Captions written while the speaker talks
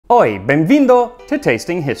Oi, benvindo to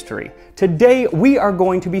Tasting History. Today we are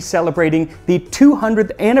going to be celebrating the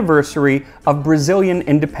 200th anniversary of Brazilian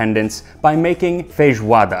independence by making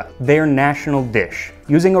feijoada, their national dish,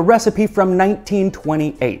 using a recipe from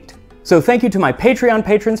 1928. So thank you to my Patreon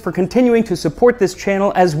patrons for continuing to support this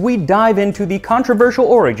channel as we dive into the controversial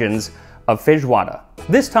origins of feijoada,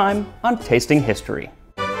 this time on Tasting History.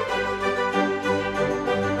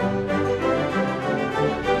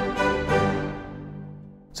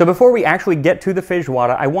 So before we actually get to the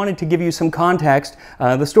feijoada, I wanted to give you some context,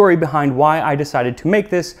 the story behind why I decided to make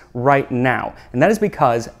this right now. And that is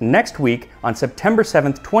because next week, on September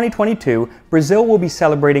 7th, 2022, Brazil will be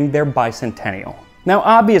celebrating their bicentennial. Now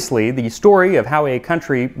obviously, the story of how a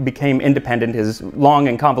country became independent is long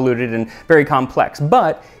and convoluted and very complex,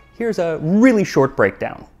 but here's a really short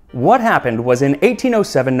breakdown. What happened was in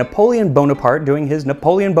 1807, Napoleon Bonaparte, doing his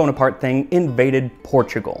Napoleon Bonaparte thing, invaded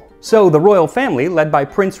Portugal. So the royal family, led by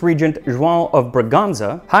Prince Regent João of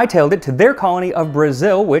Braganza, hightailed it to their colony of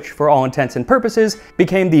Brazil, which, for all intents and purposes,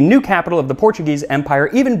 became the new capital of the Portuguese Empire,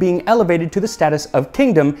 even being elevated to the status of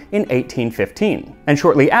kingdom in 1815. And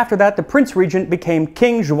shortly after that, the Prince Regent became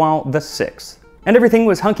King João VI. And everything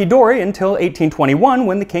was hunky-dory until 1821,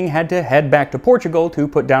 when the king had to head back to Portugal to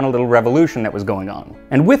put down a little revolution that was going on.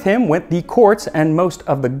 And with him went the courts and most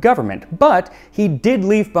of the government, but he did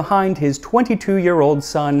leave behind his 22-year-old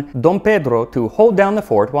son, Dom Pedro, to hold down the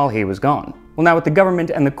fort while he was gone. Well, now with the government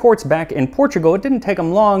and the courts back in Portugal, it didn't take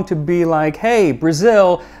them long to be like, hey,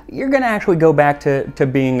 Brazil, you're gonna actually go back to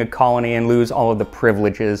being a colony and lose all of the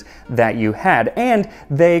privileges that you had. And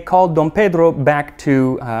they called Dom Pedro back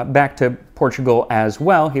to Portugal as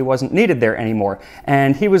well. He wasn't needed there anymore.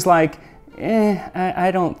 And he was like, I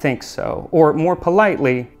don't think so. Or more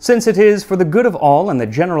politely, since it is for the good of all and the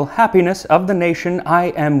general happiness of the nation, I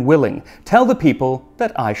am willing. Tell the people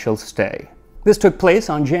that I shall stay. This took place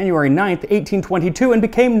on January 9th, 1822 and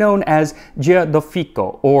became known as Dia do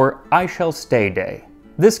Fico, or I Shall Stay Day.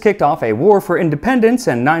 This kicked off a war for independence,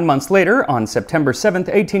 and 9 months later, on September 7th,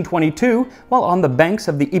 1822, while on the banks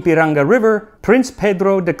of the Ipiranga River, Prince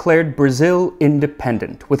Pedro declared Brazil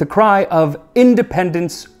independent, with a cry of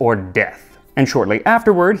independence or death. And shortly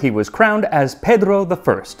afterward, he was crowned as Pedro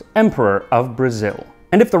I, Emperor of Brazil.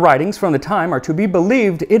 And if the writings from the time are to be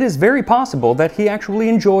believed, it is very possible that he actually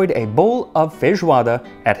enjoyed a bowl of feijoada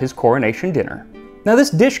at his coronation dinner. Now this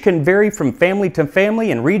dish can vary from family to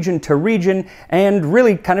family and region to region, and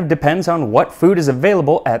really kind of depends on what food is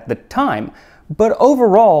available at the time. But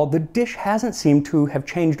overall, the dish hasn't seemed to have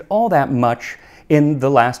changed all that much in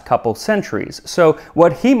the last couple centuries. So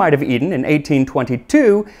what he might have eaten in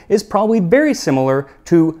 1822 is probably very similar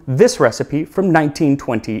to this recipe from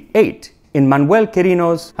 1928. In Manuel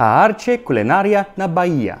Quirino's A Arte Culinária na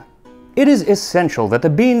Bahia. It is essential that the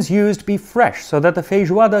beans used be fresh so that the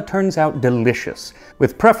feijoada turns out delicious,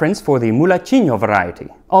 with preference for the mulatinho variety,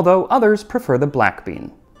 although others prefer the black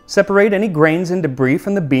bean. Separate any grains and debris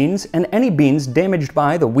from the beans and any beans damaged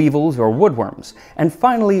by the weevils or woodworms, and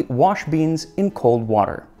finally wash beans in cold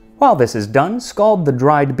water. While this is done, scald the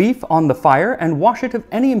dried beef on the fire and wash it of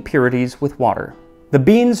any impurities with water. The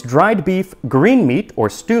beans, dried beef, green meat or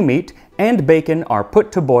stew meat, and bacon are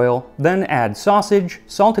put to boil, then add sausage,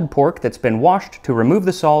 salted pork that's been washed to remove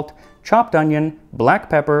the salt, chopped onion, black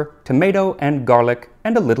pepper, tomato and garlic,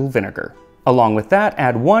 and a little vinegar. Along with that,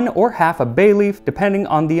 add 1 or half a bay leaf depending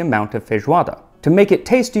on the amount of feijoada. To make it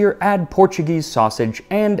tastier, add Portuguese sausage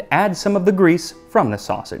and add some of the grease from the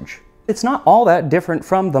sausage. It's not all that different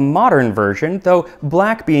from the modern version, though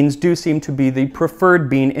black beans do seem to be the preferred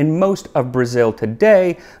bean in most of Brazil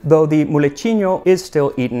today, though the mulatinho is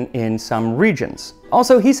still eaten in some regions.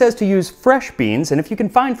 Also, he says to use fresh beans, and if you can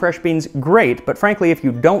find fresh beans, great, but frankly, if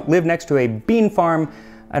you don't live next to a bean farm,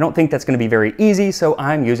 I don't think that's going to be very easy, so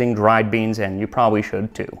I'm using dried beans, and you probably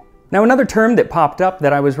should too. Now, another term that popped up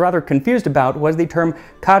that I was rather confused about was the term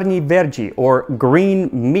carne verde, or green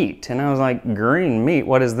meat. And I was like, green meat,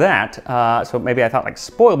 what is that? So maybe I thought like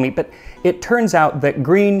spoiled meat, but it turns out that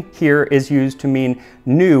green here is used to mean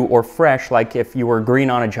new or fresh, like if you were green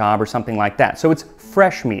on a job or something like that. So it's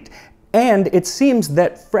fresh meat. And it seems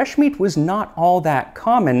that fresh meat was not all that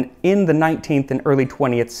common in the 19th and early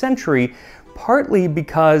 20th century, partly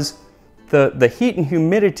because the heat and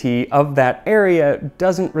humidity of that area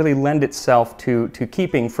doesn't really lend itself to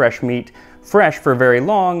keeping fresh meat fresh for very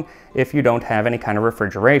long if you don't have any kind of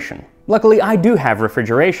refrigeration. Luckily, I do have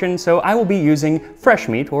refrigeration, so I will be using fresh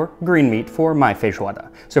meat or green meat for my feijoada.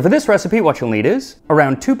 So for this recipe, what you'll need is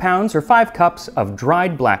around 2 pounds or 5 cups of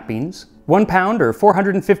dried black beans, 1 pound or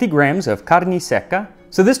 450 grams of carne seca.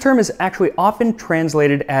 So this term is actually often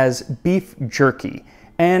translated as beef jerky,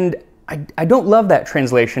 and I don't love that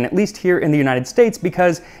translation, at least here in the United States,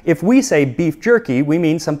 because if we say beef jerky, we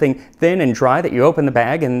mean something thin and dry that you open the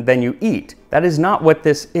bag and then you eat. That is not what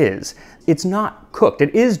this is. It's not cooked.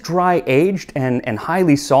 It is dry aged and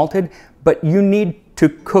highly salted, but you need to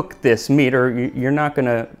cook this meat or you're not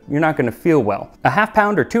gonna feel well. A half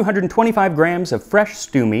pound or 225 grams of fresh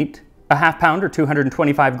stew meat, a half pound or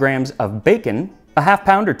 225 grams of bacon, a half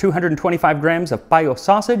pound or 225 grams of Paio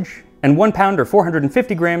sausage, and 1 pound or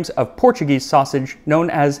 450 grams of Portuguese sausage known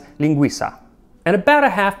as Linguiça. And about a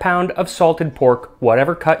half pound of salted pork,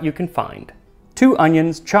 whatever cut you can find. 2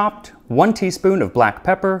 onions chopped, 1 teaspoon of black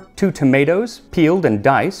pepper, 2 tomatoes peeled and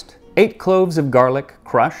diced, 8 cloves of garlic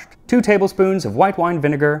crushed, 2 tablespoons of white wine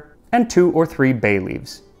vinegar, and 2 or 3 bay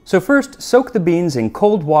leaves. So first, soak the beans in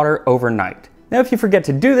cold water overnight. Now if you forget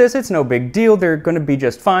to do this, it's no big deal, they're going to be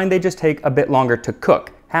just fine, they just take a bit longer to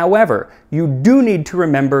cook. However, you do need to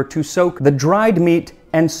remember to soak the dried meat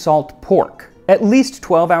and salt pork. At least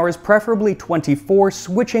 12 hours, preferably 24,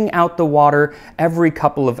 switching out the water every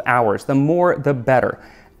couple of hours. The more, the better.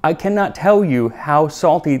 I cannot tell you how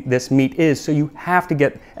salty this meat is, so you have to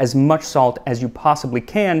get as much salt as you possibly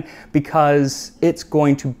can because it's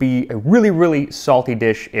going to be a really, really salty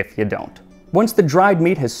dish if you don't. Once the dried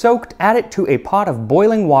meat has soaked, add it to a pot of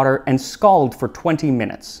boiling water and scald for 20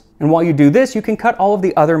 minutes. And while you do this, you can cut all of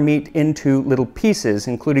the other meat into little pieces,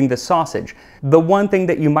 including the sausage. The one thing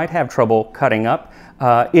that you might have trouble cutting up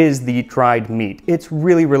is the dried meat. It's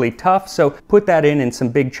really, really tough, so put that in some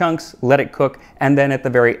big chunks, let it cook, and then at the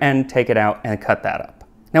very end, take it out and cut that up.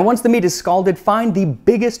 Now, once the meat is scalded, find the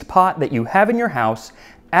biggest pot that you have in your house,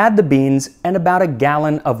 add the beans and about a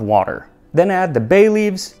gallon of water. Then add the bay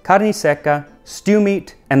leaves, carne seca, stew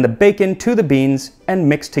meat, and the bacon to the beans and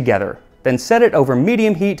mix together. Then set it over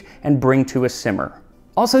medium heat and bring to a simmer.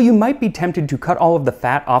 Also, you might be tempted to cut all of the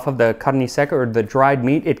fat off of the carne seca or the dried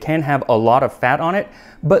meat. It can have a lot of fat on it,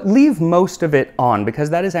 but leave most of it on because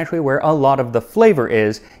that is actually where a lot of the flavor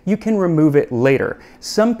is. You can remove it later.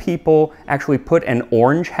 Some people actually put an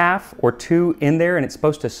orange half or 2 in there and it's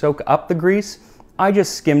supposed to soak up the grease. I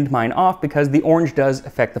just skimmed mine off because the orange does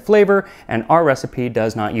affect the flavor and our recipe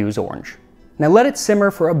does not use orange. Now let it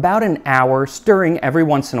simmer for about an hour, stirring every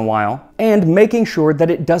once in a while, and making sure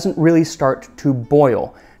that it doesn't really start to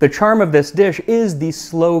boil. The charm of this dish is the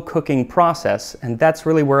slow cooking process, and that's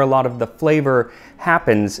really where a lot of the flavor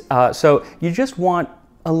happens. So you just want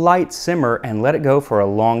a light simmer and let it go for a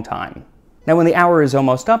long time. Now when the hour is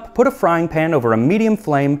almost up, put a frying pan over a medium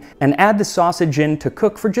flame and add the sausage in to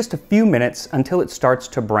cook for just a few minutes until it starts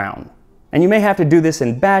to brown. And you may have to do this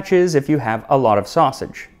in batches if you have a lot of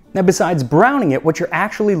sausage. Now besides browning it, what you're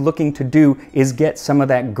actually looking to do is get some of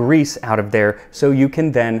that grease out of there so you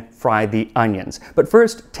can then fry the onions. But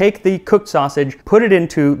first, take the cooked sausage, put it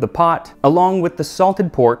into the pot along with the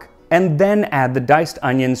salted pork, and then add the diced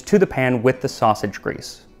onions to the pan with the sausage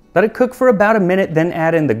grease. Let it cook for about a minute, then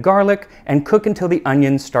add in the garlic and cook until the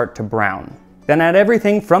onions start to brown. Then add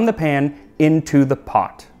everything from the pan into the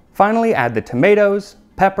pot. Finally, add the tomatoes,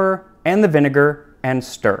 pepper, and the vinegar and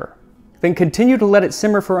stir. Then continue to let it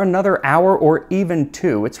simmer for another hour or even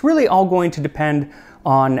 2. It's really all going to depend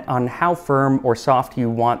on how firm or soft you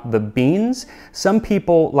want the beans. Some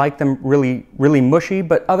people like them really, really mushy,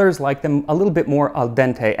 but others like them a little bit more al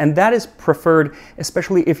dente. And that is preferred,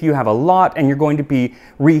 especially if you have a lot and you're going to be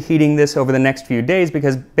reheating this over the next few days,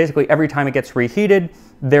 because basically every time it gets reheated,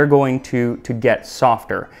 they're going to get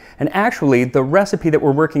softer. And actually, the recipe that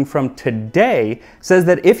we're working from today says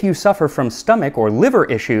that if you suffer from stomach or liver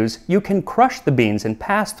issues, you can crush the beans and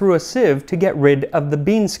pass through a sieve to get rid of the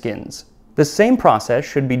bean skins. The same process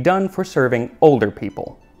should be done for serving older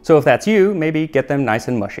people. So if that's you, maybe get them nice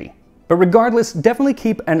and mushy. But regardless, definitely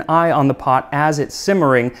keep an eye on the pot as it's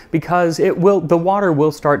simmering because the water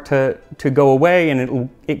will start to go away and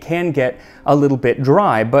it can get a little bit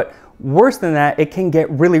dry. But worse than that, it can get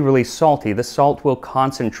really, really salty. The salt will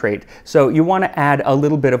concentrate. So you want to add a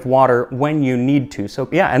little bit of water when you need to. So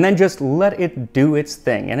yeah, and then just let it do its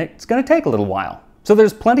thing. And it's going to take a little while. So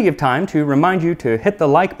there's plenty of time to remind you to hit the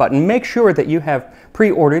like button. Make sure that you have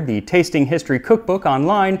pre-ordered the Tasting History Cookbook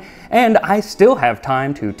online. And I still have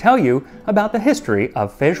time to tell you about the history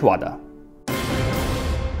of feijoada.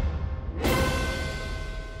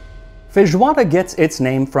 Feijoada gets its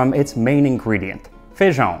name from its main ingredient,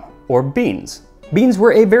 feijão, or beans. Beans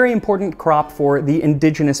were a very important crop for the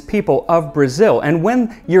indigenous people of Brazil, and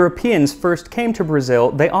when Europeans first came to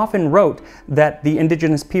Brazil, they often wrote that the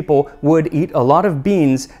indigenous people would eat a lot of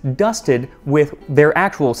beans dusted with their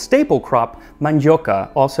actual staple crop,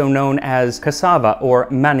 mandioca, also known as cassava or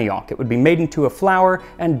manioc. It would be made into a flour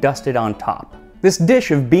and dusted on top. This dish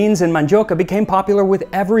of beans and mandioca became popular with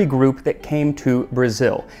every group that came to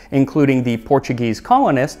Brazil, including the Portuguese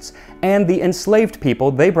colonists and the enslaved people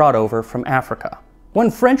they brought over from Africa. One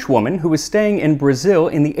French woman who was staying in Brazil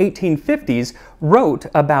in the 1850s wrote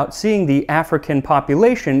about seeing the African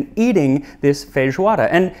population eating this feijoada,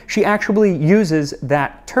 and she actually uses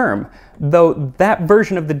that term, though that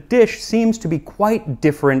version of the dish seems to be quite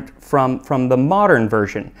different from the modern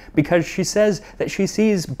version, because she says that she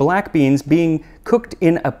sees black beans being cooked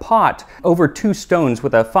in a pot over 2 stones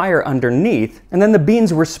with a fire underneath, and then the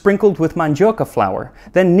beans were sprinkled with mandioca flour.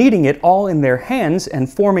 Then, kneading it all in their hands and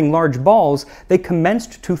forming large balls, they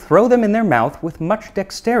commenced to throw them in their mouth with much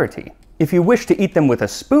dexterity. If you wish to eat them with a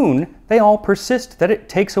spoon, they all persist that it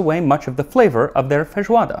takes away much of the flavor of their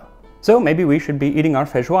feijoada. So maybe we should be eating our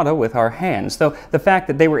feijoada with our hands, though the fact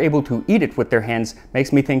that they were able to eat it with their hands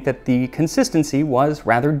makes me think that the consistency was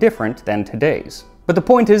rather different than today's. But the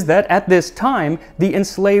point is that at this time, the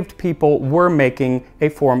enslaved people were making a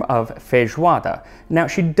form of feijoada. Now,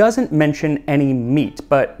 she doesn't mention any meat,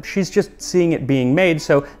 but she's just seeing it being made,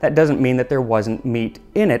 so that doesn't mean that there wasn't meat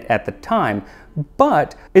in it at the time.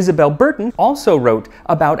 But Isabel Burton also wrote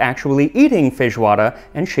about actually eating feijoada,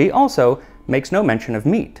 and she also makes no mention of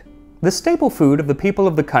meat. The staple food of the people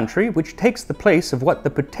of the country, which takes the place of what the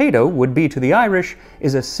potato would be to the Irish,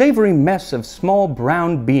 is a savory mess of small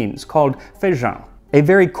brown beans called feijão. A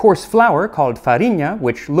very coarse flour called farinha,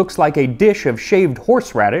 which looks like a dish of shaved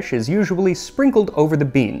horseradish, is usually sprinkled over the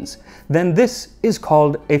beans. Then this is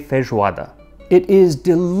called a feijoada. It is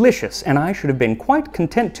delicious, and I should have been quite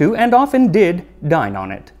content to, and often did, dine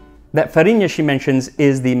on it. That farinha she mentions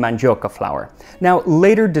is the mandioca flour. Now,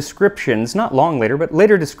 later descriptions, not long later, but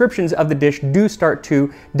later descriptions of the dish do start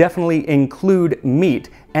to definitely include meat,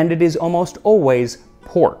 and it is almost always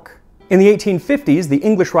pork. In the 1850s, the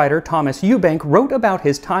English writer Thomas Ewbank wrote about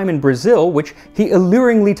his time in Brazil, which he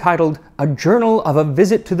alluringly titled A Journal of a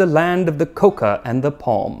Visit to the Land of the Coca and the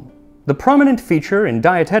Palm. The prominent feature in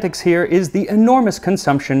dietetics here is the enormous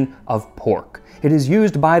consumption of pork. It is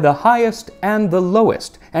used by the highest and the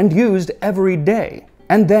lowest, and used every day.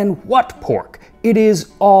 And then what pork? It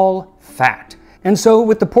is all fat. And so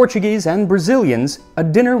with the Portuguese and Brazilians, a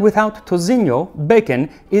dinner without tozinho, bacon,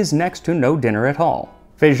 is next to no dinner at all.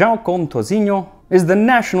 Feijão com tozinho is the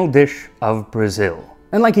national dish of Brazil.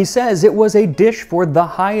 And like he says, it was a dish for the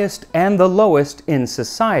highest and the lowest in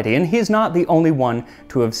society, and he's not the only one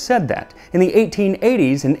to have said that. In the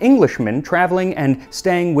 1880s, an Englishman traveling and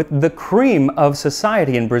staying with the cream of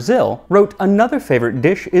society in Brazil wrote another favorite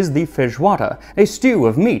dish is the feijoada, a stew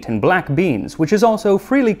of meat and black beans, which is also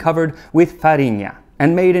freely covered with farinha,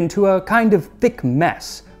 and made into a kind of thick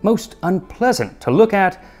mess, most unpleasant to look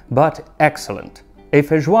at, but excellent. A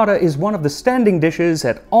feijoada is one of the standing dishes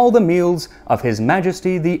at all the meals of His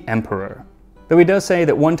Majesty the Emperor. Though he does say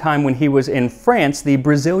that one time when he was in France, the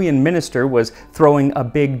Brazilian minister was throwing a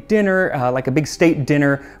big dinner, like a big state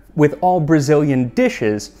dinner, with all Brazilian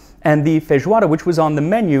dishes, and the feijoada, which was on the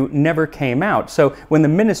menu, never came out. So when the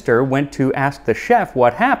minister went to ask the chef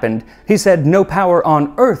what happened, he said no power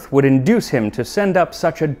on earth would induce him to send up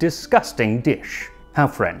such a disgusting dish. How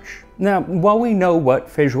French. Now, while we know what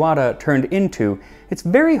feijoada turned into, it's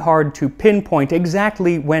very hard to pinpoint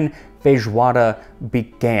exactly when feijoada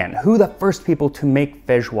began, who the first people to make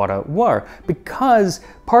feijoada were, because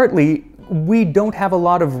partly we don't have a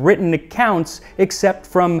lot of written accounts except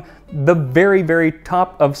from the very, very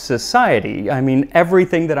top of society. I mean,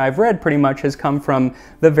 everything that I've read pretty much has come from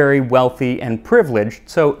the very wealthy and privileged,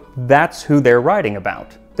 so that's who they're writing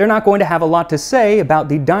about. They're not going to have a lot to say about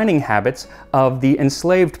the dining habits of the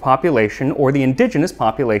enslaved population or the indigenous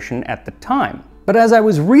population at the time. But as I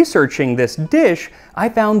was researching this dish, I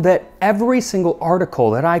found that every single article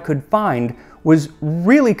that I could find was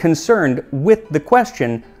really concerned with the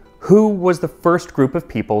question, who was the first group of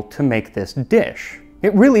people to make this dish?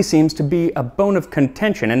 It really seems to be a bone of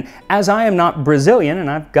contention, and as I am not Brazilian and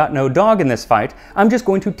I've got no dog in this fight, I'm just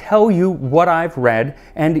going to tell you what I've read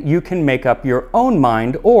and you can make up your own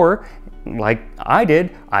mind, or, like I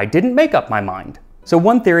did, I didn't make up my mind. So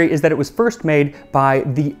one theory is that it was first made by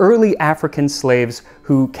the early African slaves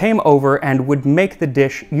who came over and would make the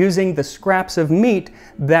dish using the scraps of meat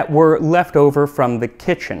that were left over from the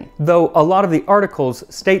kitchen. Though a lot of the articles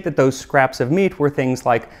state that those scraps of meat were things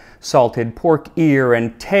like salted pork ear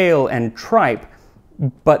and tail and tripe,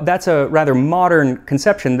 but that's a rather modern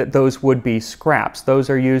conception that those would be scraps. Those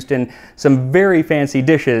are used in some very fancy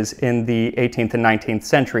dishes in the 18th and 19th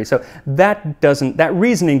century. So that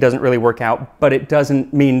reasoning doesn't really work out, but it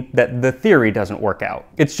doesn't mean that the theory doesn't work out.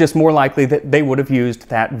 It's just more likely that they would have used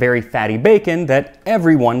that very fatty bacon that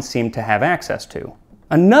everyone seemed to have access to.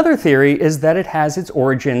 Another theory is that it has its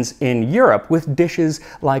origins in Europe with dishes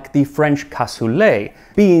like the French cassoulet,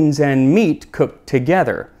 beans and meat cooked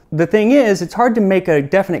together. The thing is, it's hard to make a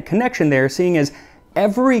definite connection there, seeing as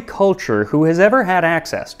every culture who has ever had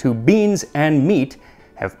access to beans and meat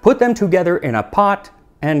have put them together in a pot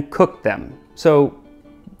and cooked them. So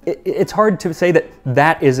it's hard to say that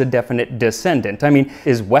that is a definite descendant. I mean,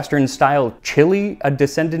 is Western-style chili a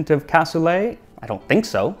descendant of cassoulet? I don't think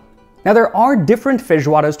so. Now, there are different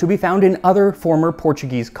feijoadas to be found in other former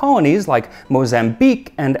Portuguese colonies like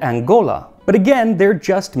Mozambique and Angola. But again, they're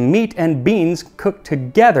just meat and beans cooked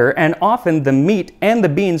together, and often the meat and the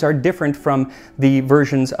beans are different from the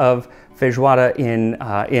versions of feijoada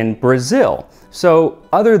in Brazil. So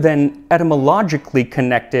other than etymologically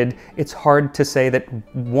connected, it's hard to say that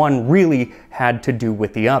one really had to do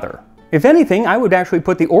with the other. If anything, I would actually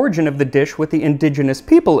put the origin of the dish with the indigenous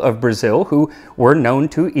people of Brazil, who were known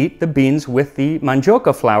to eat the beans with the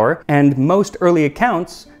mandioca flour, and most early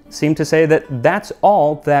accounts seem to say that that's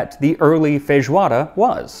all that the early feijoada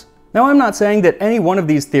was. Now, I'm not saying that any one of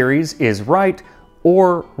these theories is right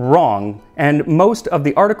or wrong, and most of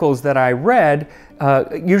the articles that I read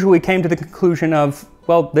usually came to the conclusion of,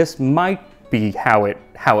 well, this might be how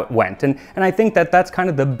it went, and I think that that's kind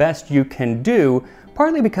of the best you can do,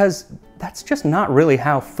 partly because that's just not really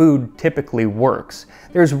how food typically works.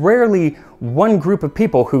 There's rarely one group of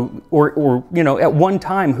people who, or you know, at one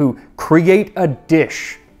time who create a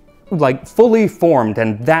dish like fully formed,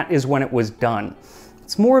 and that is when it was done.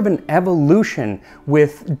 It's more of an evolution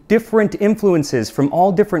with different influences from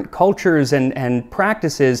all different cultures and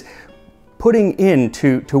practices putting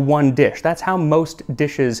into one dish. That's how most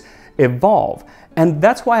dishes evolve. And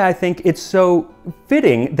that's why I think it's so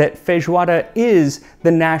fitting that feijoada is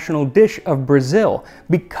the national dish of Brazil,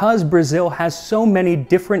 because Brazil has so many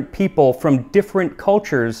different people from different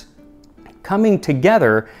cultures coming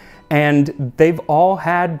together, and they've all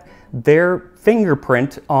had their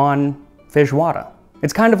fingerprint on feijoada.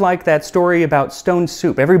 It's kind of like that story about stone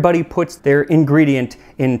soup. Everybody puts their ingredient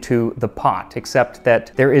into the pot, except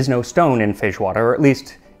that there is no stone in feijoada, or at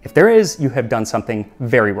least if there is, you have done something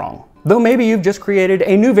very wrong. Though maybe you've just created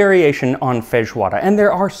a new variation on feijoada, and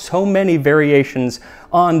there are so many variations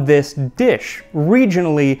on this dish.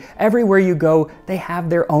 Regionally, everywhere you go, they have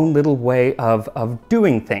their own little way of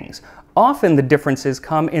doing things. Often the differences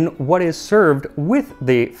come in what is served with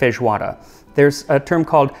the feijoada. There's a term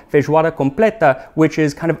called feijoada completa, which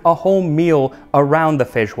is kind of a whole meal around the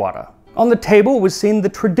feijoada. On the table was seen the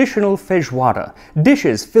traditional feijoada,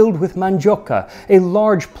 dishes filled with mandioca, a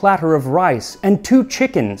large platter of rice, and 2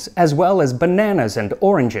 chickens, as well as bananas and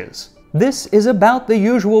oranges. This is about the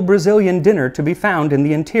usual Brazilian dinner to be found in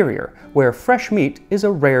the interior, where fresh meat is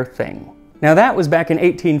a rare thing. Now that was back in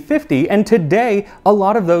 1850, and today a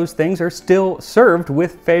lot of those things are still served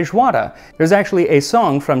with feijoada. There's actually a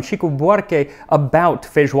song from Chico Buarque about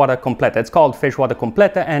feijoada completa. It's called Feijoada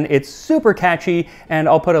Completa, and it's super catchy, and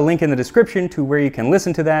I'll put a link in the description to where you can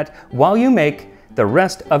listen to that while you make the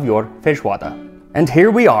rest of your feijoada. And here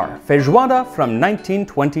we are, feijoada from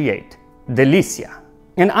 1928. Delícia.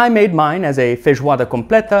 And I made mine as a feijoada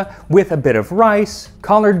completa with a bit of rice,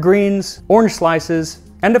 collard greens, orange slices,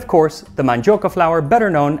 and of course, the mandioca flour, better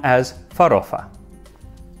known as farofa.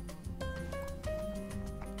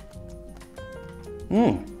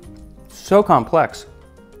 So complex.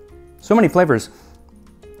 So many flavors.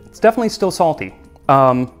 It's definitely still salty.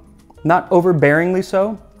 Not overbearingly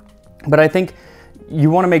so, but I think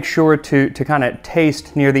you want to make sure to kind of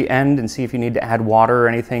taste near the end and see if you need to add water or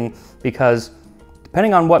anything, because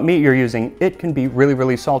depending on what meat you're using, it can be really,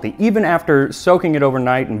 really salty. Even after soaking it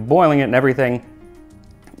overnight and boiling it and everything,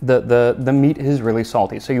 the meat is really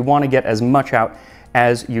salty, so you want to get as much out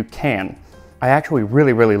as you can. I actually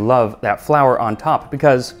really, really love that flour on top,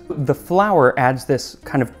 because the flour adds this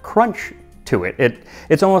kind of crunch to it.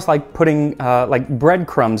 It's almost like putting like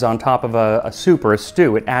breadcrumbs on top of a soup or a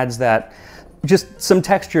stew. It adds that, just some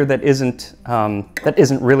texture that isn't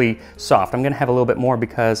really soft. I'm gonna have a little bit more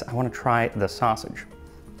because I want to try the sausage.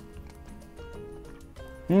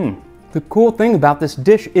 The cool thing about this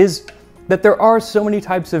dish is that there are so many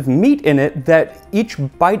types of meat in it that each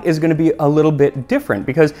bite is going to be a little bit different,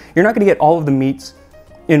 because you're not going to get all of the meats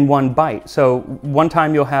in one bite. So one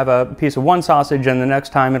time you'll have a piece of one sausage, and the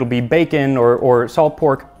next time it'll be bacon or salt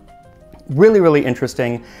pork. Really, really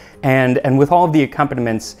interesting. And with all of the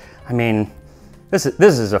accompaniments, I mean, this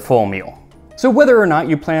is a full meal. So whether or not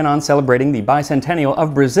you plan on celebrating the bicentennial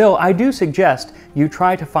of Brazil, I do suggest you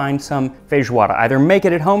try to find some feijoada. Either make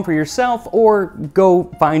it at home for yourself or go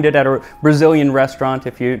find it at a Brazilian restaurant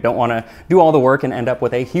if you don't want to do all the work and end up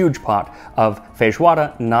with a huge pot of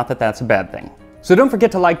feijoada. Not that that's a bad thing. So don't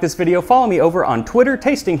forget to like this video, follow me over on Twitter,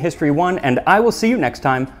 Tasting History 1, and I will see you next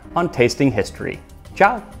time on Tasting History.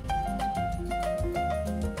 Ciao!